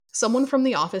Someone from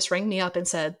the office rang me up and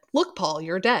said, "Look, Paul,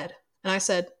 you're dead." And I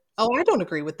said, "Oh, I don't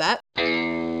agree with that."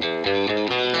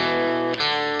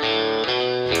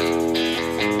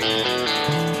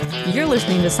 You're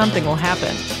listening to Something Will Happen,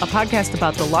 a podcast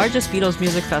about the largest Beatles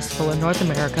music festival in North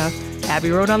America, Abbey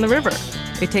Road on the River.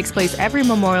 It takes place every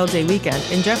Memorial Day weekend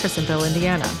in Jeffersonville,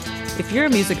 Indiana. If you're a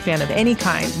music fan of any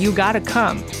kind, you gotta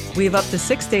come. We have up to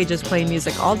 6 stages playing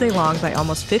music all day long by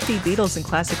almost 50 Beatles and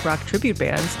classic rock tribute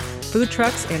bands, food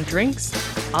trucks and drinks,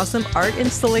 awesome art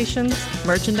installations,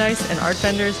 merchandise and art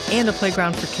vendors, and a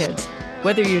playground for kids.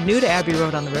 Whether you're new to Abbey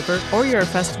Road on the River or you're a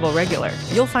festival regular,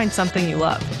 you'll find something you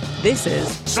love. This is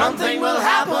Something Will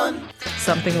Happen.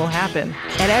 Something Will Happen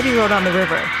at Abbey Road on the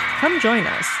River. Come join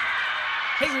us.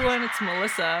 Hey everyone, it's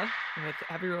Melissa with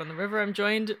Abbey Road on the River. I'm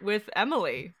joined with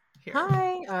Emily here.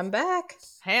 Hi, I'm back.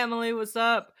 Hey Emily, what's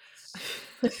up?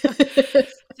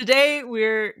 Today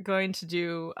we're going to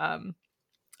do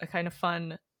a kind of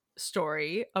fun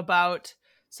story about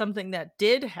something that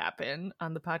did happen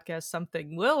on the podcast.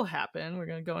 Something Will Happen. We're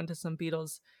going to go into some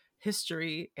Beatles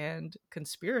history and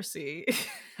conspiracy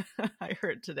I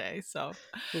heard today. So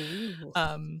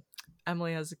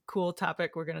Emily has a cool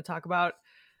topic we're going to talk about.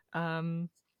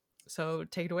 So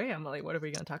take it away, Emily. What are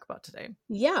we going to talk about today?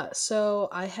 Yeah, so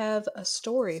I have a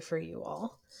story for you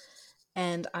all.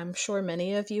 And I'm sure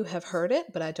many of you have heard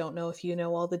it, but I don't know if you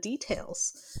know all the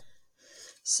details.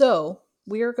 So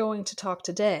we are going to talk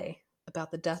today about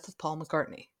the death of Paul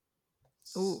McCartney.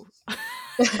 Ooh.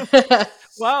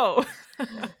 Whoa.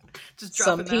 Just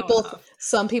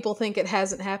some people think it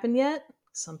hasn't happened yet.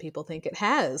 Some people think it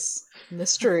has.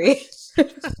 Mystery.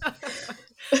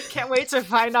 Can't wait to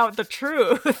find out the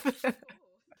truth.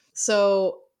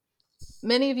 So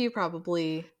many of you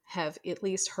probably have at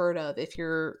least heard of, if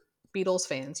you're Beatles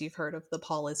fans, you've heard of the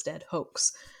Paul is dead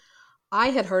hoax.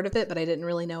 I had heard of it, but I didn't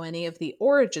really know any of the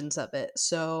origins of it.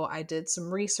 So I did some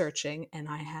researching and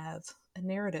I have a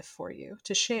narrative for you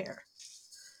to share.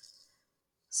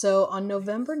 So on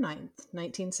November 9th,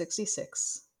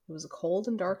 1966, it was a cold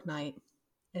and dark night.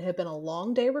 It had been a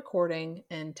long day recording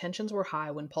and tensions were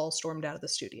high when Paul stormed out of the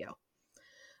studio.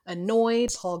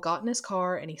 Annoyed, Paul got in his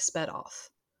car and he sped off.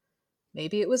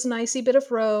 Maybe it was an icy bit of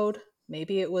road,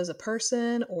 maybe it was a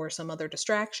person or some other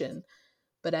distraction,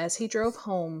 but as he drove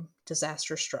home,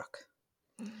 disaster struck.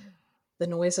 The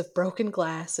noise of broken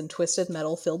glass and twisted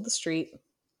metal filled the street.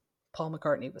 Paul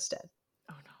McCartney was dead.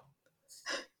 Oh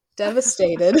no.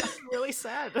 Devastated. That's really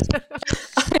sad.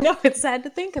 I know, it's sad to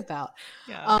think about.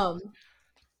 Yeah.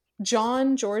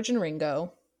 John, George, and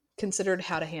Ringo considered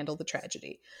how to handle the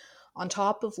tragedy. On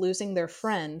top of losing their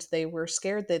friend, they were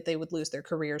scared that they would lose their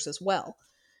careers as well.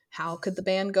 How could the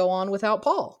band go on without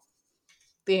Paul?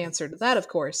 The answer to that, of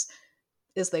course,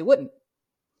 is they wouldn't.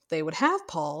 They would have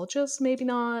Paul, just maybe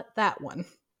not that one.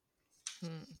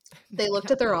 They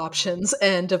looked at their options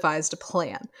and devised a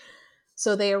plan.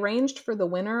 So they arranged for the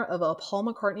winner of a Paul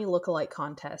McCartney lookalike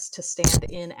contest to stand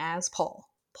in as Paul.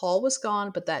 Paul was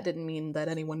gone, but that didn't mean that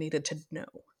anyone needed to know.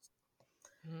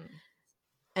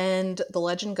 And the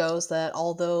legend goes that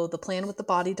although the plan with the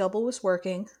body double was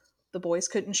working, the boys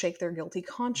couldn't shake their guilty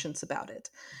conscience about it.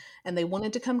 And they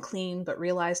wanted to come clean, but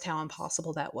realized how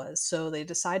impossible that was. So they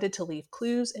decided to leave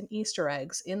clues and Easter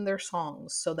eggs in their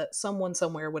songs so that someone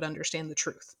somewhere would understand the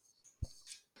truth.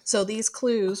 So these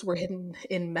clues were hidden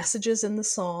in messages in the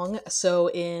song. So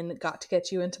in Got to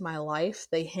Get You Into My Life,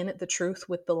 they hint at the truth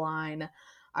with the line,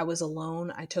 "I was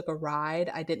alone, I took a ride,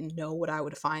 I didn't know what I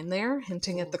would find there,"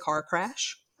 hinting at the car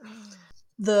crash.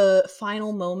 The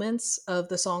final moments of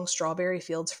the song Strawberry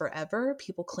Fields Forever,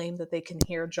 people claim that they can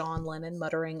hear John Lennon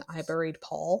muttering, "I buried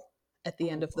Paul," at the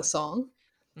end of the song.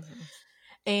 Mm-hmm.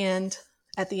 And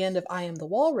at the end of I Am the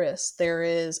Walrus, there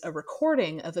is a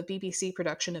recording of a BBC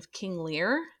production of King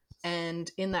Lear. And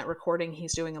in that recording,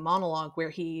 he's doing a monologue where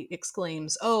he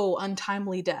exclaims, "Oh,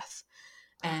 untimely death."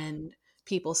 And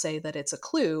people say that it's a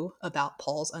clue about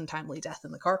Paul's untimely death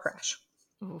in the car crash.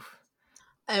 Oof.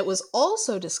 It was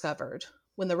also discovered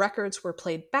when the records were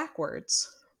played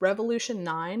backwards. Revolution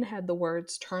 9 had the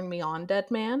words "Turn Me On, Dead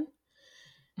Man."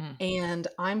 And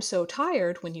I'm So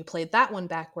Tired, when you played that one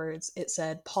backwards, it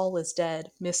said, "Paul is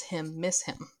dead, miss him, miss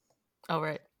him." Oh,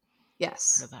 right.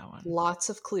 Yes. That one. Lots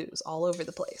of clues all over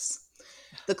the place.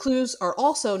 The clues are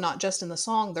also not just in the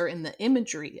song, they're in the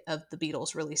imagery of the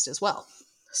Beatles released as well.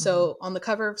 So on the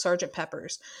cover of Sgt.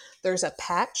 Pepper's, there's a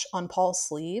patch on Paul's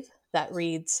sleeve that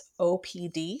reads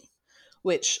OPD,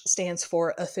 which stands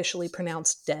for officially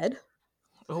pronounced dead.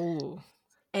 Oh.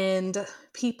 And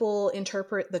people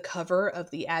interpret the cover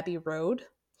of the Abbey Road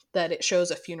that it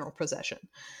shows a funeral procession.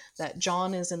 That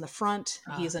John is in the front,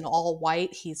 he's in all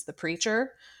white, he's the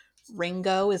preacher.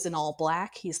 Ringo is in all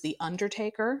black. He's the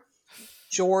Undertaker.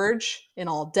 George in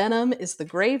all denim is the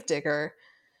Gravedigger.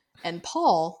 And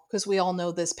Paul, because we all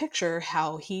know this picture,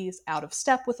 how he's out of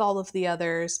step with all of the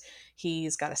others.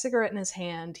 He's got a cigarette in his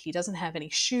hand. He doesn't have any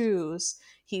shoes.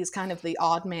 He's kind of the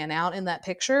odd man out in that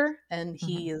picture, and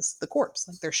he is the corpse.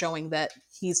 Like, they're showing that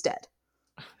he's dead.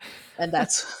 And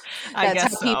that's I that's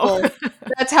guess how so. people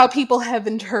that's how people have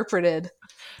interpreted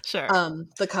Sure.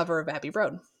 the cover of Abbey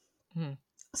Road. Hmm.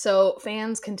 So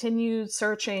fans continued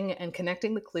searching and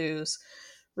connecting the clues,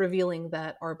 revealing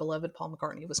that our beloved Paul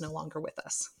McCartney was no longer with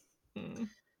us. Hmm.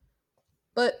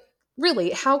 But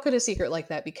really, how could a secret like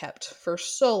that be kept for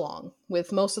so long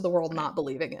with most of the world not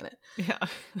believing in it? Yeah.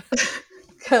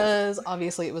 Because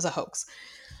obviously it was a hoax.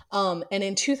 And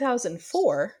in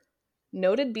 2004,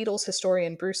 noted Beatles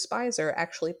historian Bruce Spicer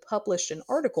actually published an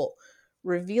article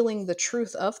revealing the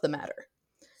truth of the matter.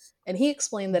 And he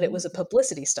explained that it was a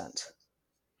publicity stunt.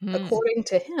 According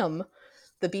to him,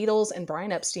 the Beatles and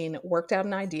Brian Epstein worked out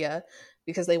an idea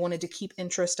because they wanted to keep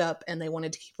interest up and they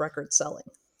wanted to keep records selling.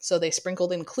 So they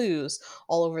sprinkled in clues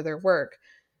all over their work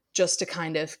just to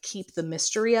kind of keep the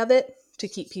mystery of it, to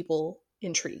keep people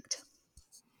intrigued.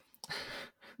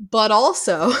 But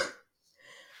also,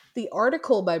 the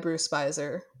article by Bruce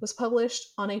Spicer was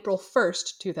published on April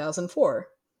 1st, 2004.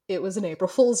 It was an April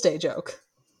Fool's Day joke.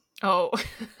 Oh.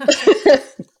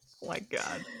 Oh my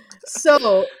God.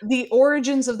 So the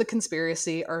origins of the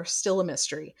conspiracy are still a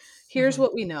mystery. Here's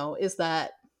what we know is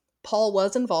that Paul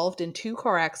was involved in 2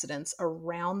 car accidents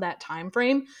around that time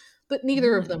frame, but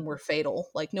neither of them were fatal.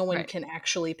 Like, no one Right. can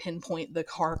actually pinpoint the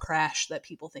car crash that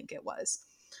people think it was.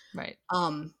 Right.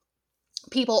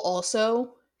 People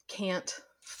also can't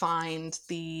find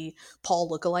the Paul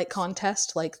lookalike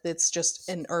contest. Like, it's just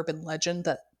an urban legend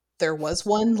that there was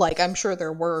one. Like, I'm sure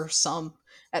there were some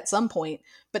at some point,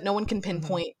 but no one can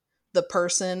pinpoint the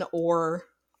person or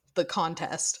the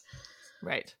contest.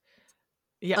 Right.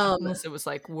 Yeah, unless it was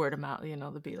like word of mouth, you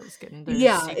know, the Beatles getting their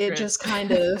secret. It just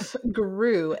kind of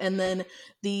grew. And then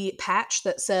the patch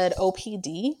that said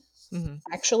OPD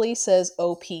actually says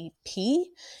OPP.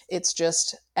 It's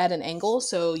just at an angle,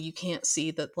 so you can't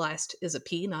see that last is a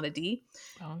P, not a D.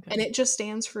 Oh, okay. And it just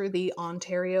stands for the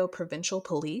Ontario Provincial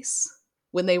Police.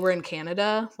 When they were in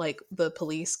Canada, like, the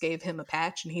police gave him a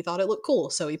patch and he thought it looked cool,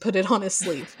 so he put it on his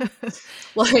sleeve.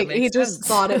 Like, he just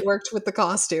thought it worked with the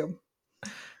costume.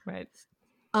 Right.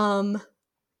 And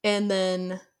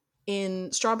then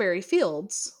in Strawberry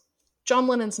Fields, John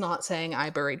Lennon's not saying "I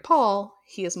buried Paul,"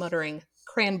 he is muttering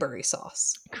 "cranberry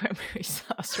sauce." Cranberry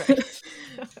sauce, right.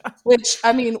 Which,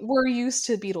 I mean, we're used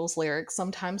to Beatles lyrics.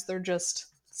 Sometimes they're just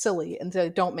silly and they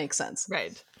don't make sense.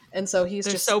 Right. And so he's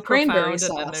They're just so cranberry profound, sauce,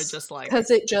 and then they're just like, because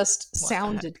it just what the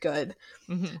sounded good.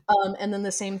 Mm-hmm. And then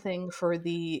the same thing for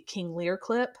the King Lear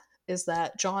clip is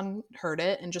that John heard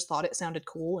it and just thought it sounded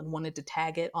cool and wanted to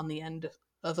tag it on the end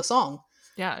of a song.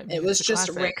 Yeah, I mean, It was it's a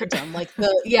just classic. random. Like,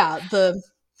 the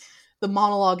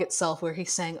monologue itself where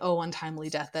he's saying, "Oh, untimely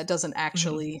death," that doesn't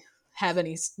actually have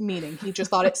any meaning. He just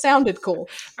thought it sounded cool.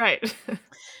 Right.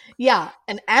 Yeah.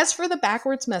 And as for the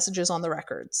backwards messages on the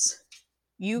records,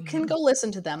 you can go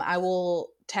listen to them. I will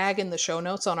tag in the show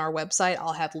notes on our website.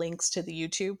 I'll have links to the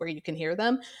YouTube where you can hear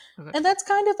them. Okay. And that's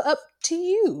kind of up to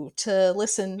you to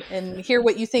listen and hear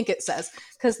what you think it says.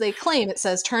 Because they claim it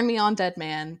says, "Turn me on, dead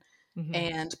man,"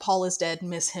 and "Paul is dead,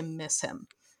 miss him, miss him."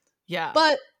 Yeah.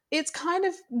 But it's kind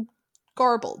of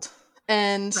garbled.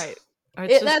 And right.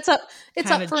 it's up for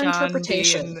John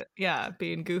interpretation.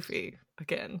 being goofy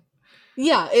again.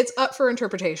 Yeah, it's up for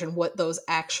interpretation what those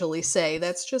actually say.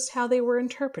 That's just how they were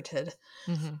interpreted.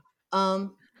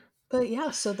 But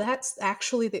yeah, so that's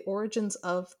actually the origins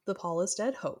of the Paul is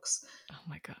dead hoax. Oh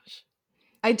my gosh.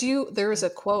 There is a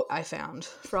quote I found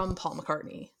from Paul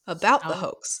McCartney about the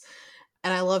hoax,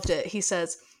 and I loved it. He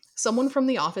says, "Someone from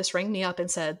the office rang me up and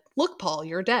said, 'Look, Paul,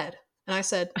 you're dead.' And I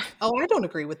said, 'Oh, I don't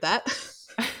agree with that.'"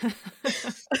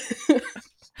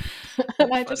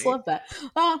 And I just love that.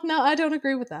 "Oh, no, I don't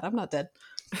agree with that. I'm not dead."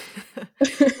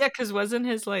 Yeah, because wasn't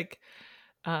his like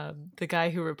the guy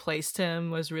who replaced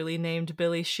him was really named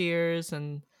Billy Shears,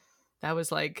 and that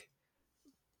was like,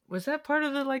 was that part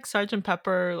of the like Sergeant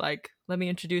Pepper, like, "Let me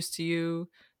introduce to you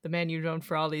the man you've known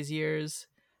for all these years,"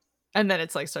 and then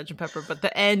it's like Sergeant Pepper, but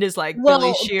the end is like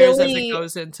Billy Shears as it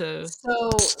goes into. So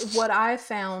what I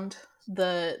found,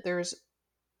 there's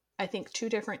I think 2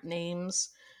 different names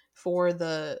for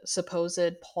the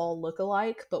supposed Paul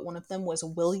lookalike, but one of them was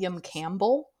William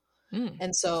Campbell.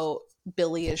 And so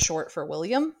Billy is short for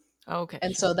William. Okay.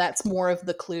 And so that's more of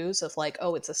the clues of like,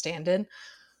 oh, it's a stand-in.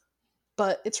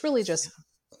 But it's really just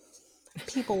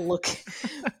people look,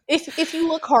 if you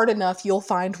look hard enough, you'll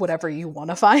find whatever you want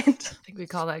to find. I think we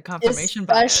call that confirmation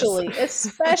bias.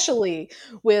 Especially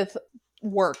with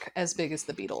work as big as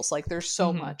the Beatles. Like there's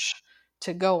so much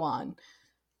to go on.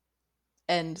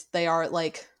 And they are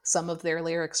like, some of their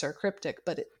lyrics are cryptic,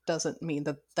 but it doesn't mean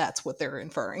that that's what they're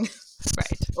inferring.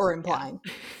 Right. Or implying.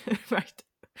 Yeah. Right.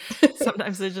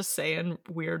 Sometimes they're just saying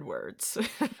weird words.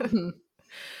 And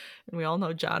we all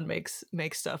know John makes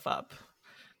stuff up.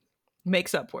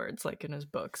 Makes up words like in his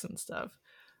books and stuff.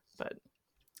 But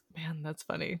man, that's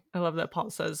funny. I love that Paul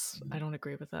says, I don't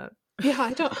agree with that. Yeah,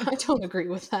 I don't agree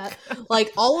with that.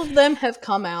 Like all of them have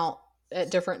come out at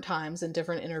different times in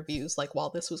different interviews, like while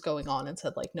this was going on, and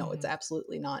said like, no, it's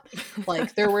absolutely not.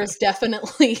 Like there was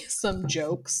definitely some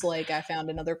jokes. Like I found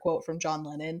another quote from John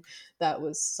Lennon that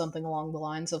was something along the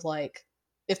lines of like,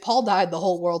 if Paul died, the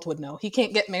whole world would know. He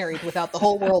can't get married without the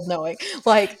whole world knowing.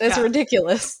 Like that's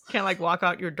ridiculous. Can't like walk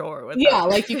out your door with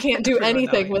like you can't do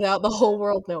anything without the whole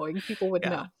world knowing. People would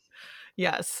know.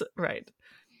 Yes, right.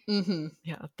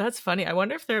 Yeah, that's funny. I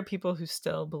wonder if there are people who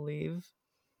still believe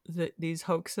these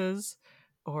hoaxes,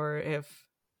 or if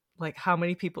like how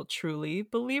many people truly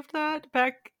believed that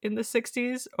back in the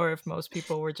 60s, or if most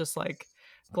people were just like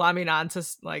glomming on to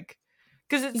like,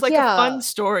 because it's like a fun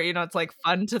story, you know, it's like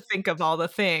fun to think of all the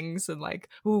things and like,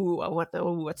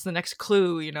 what's the next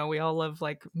clue, you know, we all love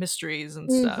like mysteries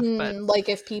and stuff. But like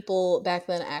if people back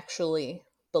then actually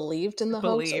believed in the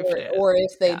hoax, or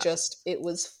if they just, it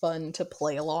was fun to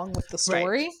play along with the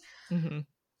story. Right.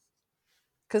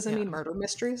 Because I mean, murder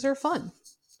mysteries are fun.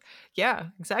 Yeah,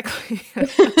 exactly.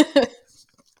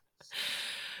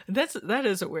 That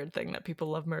is a weird thing that people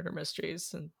love murder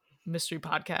mysteries and mystery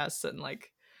podcasts, and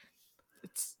like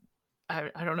it's I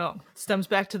don't know. It stems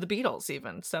back to the Beatles,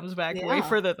 even. It stems back way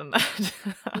further than that.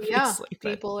 Obviously,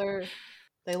 people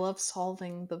they love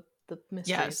solving the mysteries.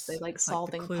 Yes, they like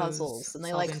solving the puzzles, and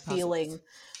they like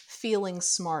feeling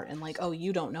smart and like, oh,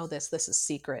 you don't know this. This is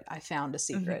secret. I found a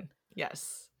secret.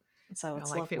 Yes. So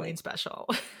it's like feeling special.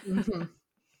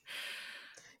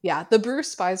 Yeah, the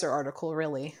Bruce Spicer article,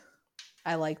 really,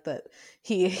 I like that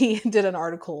he did an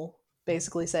article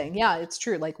basically saying, yeah, it's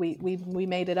true, like we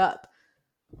made it up,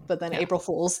 but then April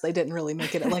Fools, they didn't really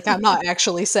make it. Like I'm not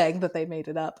actually saying that they made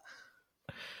it up.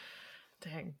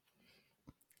 Dang,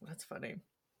 that's funny.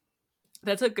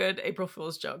 That's a good April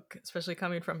Fool's joke, especially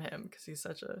coming from him, because he's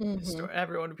such a historian.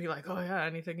 Everyone would be like, oh yeah,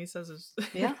 anything he says is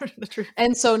the truth.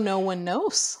 And so no one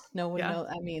knows. Knows.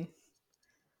 I mean,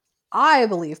 I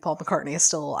believe Paul McCartney is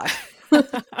still alive.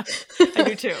 I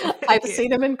do too. I've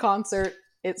seen him in concert.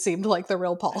 It seemed like the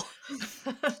real Paul.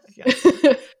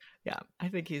 Yeah, I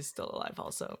think he's still alive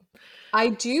also. I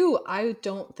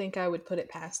don't think I would put it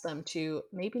past them to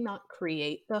maybe not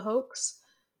create the hoax,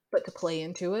 but to play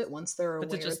into it once they're aware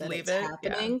that it's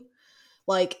happening. Yeah.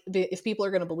 Like, if people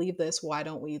are going to believe this, why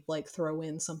don't we like throw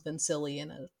in something silly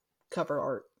in a cover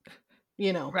art,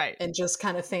 you know, right? And just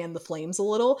kind of fan the flames a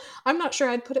little. I'm not sure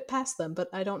I'd put it past them, but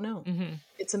I don't know.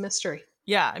 It's a mystery.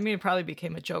 Yeah, I mean, it probably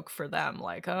became a joke for them.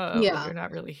 Like, oh, you're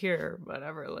not really here,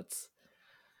 whatever. Let's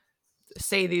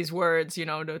say these words, you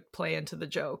know, to play into the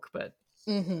joke. But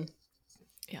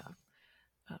yeah,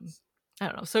 I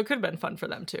don't know. So it could have been fun for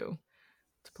them too,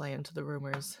 to play into the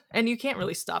rumors. And you can't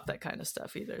really stop that kind of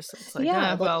stuff either. So it's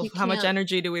like, well, how much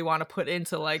energy do we want to put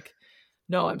into like,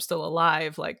 no, I'm still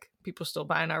alive. Like people still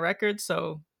buying our records.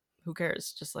 So who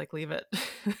cares? Just like leave it.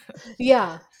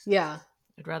 Yeah.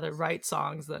 I'd rather write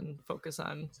songs than focus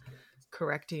on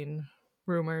correcting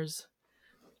rumors.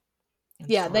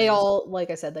 Yeah, stories. They all, like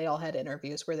I said, they all had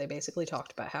interviews where they basically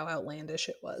talked about how outlandish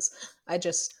it was. I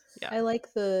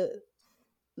like the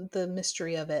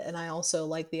mystery of it, and I also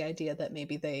like the idea that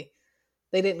maybe they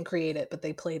didn't create it, but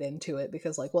they played into it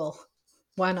because, like, well,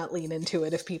 why not lean into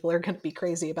it if people are going to be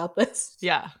crazy about this?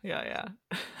 Yeah.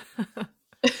 Oh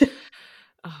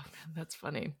man, that's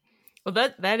funny.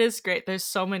 Well, that is great. There's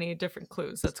so many different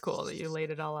clues. That's cool that you laid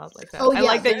it all out like that. I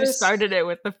like that you started it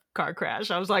with the car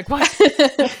crash. I was like, what?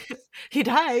 He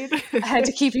died. I had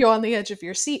to keep you on the edge of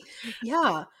your seat.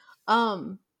 Yeah.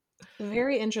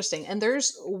 Very interesting. And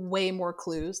there's way more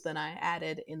clues than I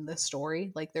added in the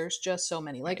story. Like there's just so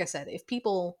many. Like I said, if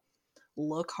people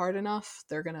look hard enough,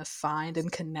 they're going to find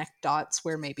and connect dots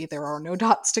where maybe there are no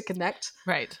dots to connect.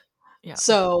 Right. Yeah.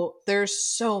 So there's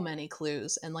so many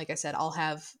clues. And like I said, I'll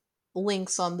have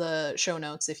links on the show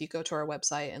notes. If you go to our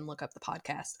website and look up the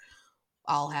podcast,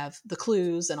 I'll have the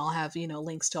clues, and I'll have, you know,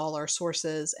 links to all our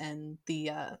sources, and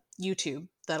the YouTube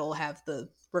that'll have the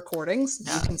recordings.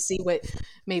 You can see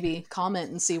maybe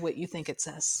comment and see what you think it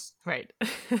says. Right.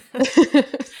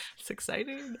 It's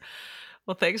exciting.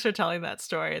 Well, thanks for telling that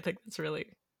story. I think that's really,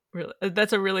 Really,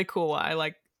 that's a really cool one. I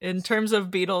like, in terms of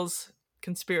Beatles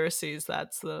conspiracies,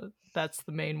 that's the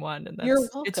main one, and You're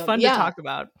it's welcome. fun to Yeah, talk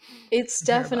about it's and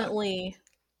hear about. definitely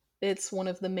it's one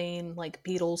of the main like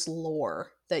Beatles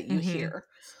lore that you Hmm. hear.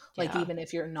 Like Yeah, even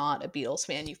if you're not a Beatles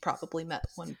fan, you've probably met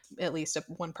at least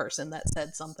one person that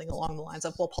said something along the lines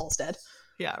of, "Well, Paul's dead."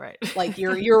 yeah, right. Like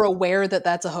you're aware that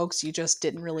that's a hoax. You just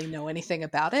didn't really know anything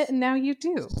about it, and now you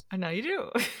do. I know you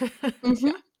do. Yeah. Hmm.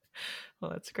 Well,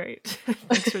 that's great.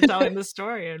 Thanks for telling the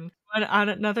story, and on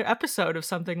another episode of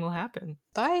Something Will Happen.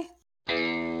 Bye.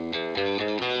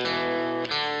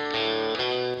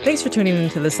 Thanks for tuning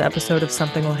into this episode of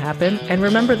Something Will Happen. And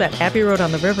remember that Abbey Road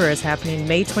on the River is happening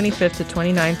May 25th to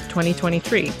 29th,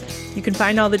 2023. You can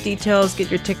find all the details, get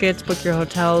your tickets, book your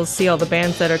hotels, see all the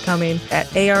bands that are coming at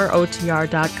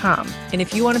arotr.com. And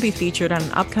if you want to be featured on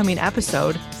an upcoming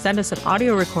episode, send us an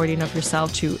audio recording of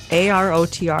yourself to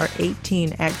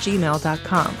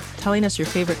arotr18@gmail.com, telling us your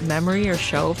favorite memory or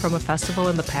show from a festival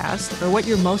in the past, or what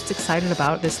you're most excited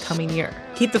about this coming year.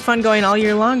 Keep the fun going all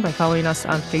year long by following us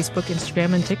on Facebook,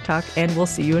 Instagram, and TikTok, and we'll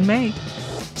see you in May.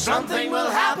 Something will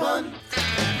happen.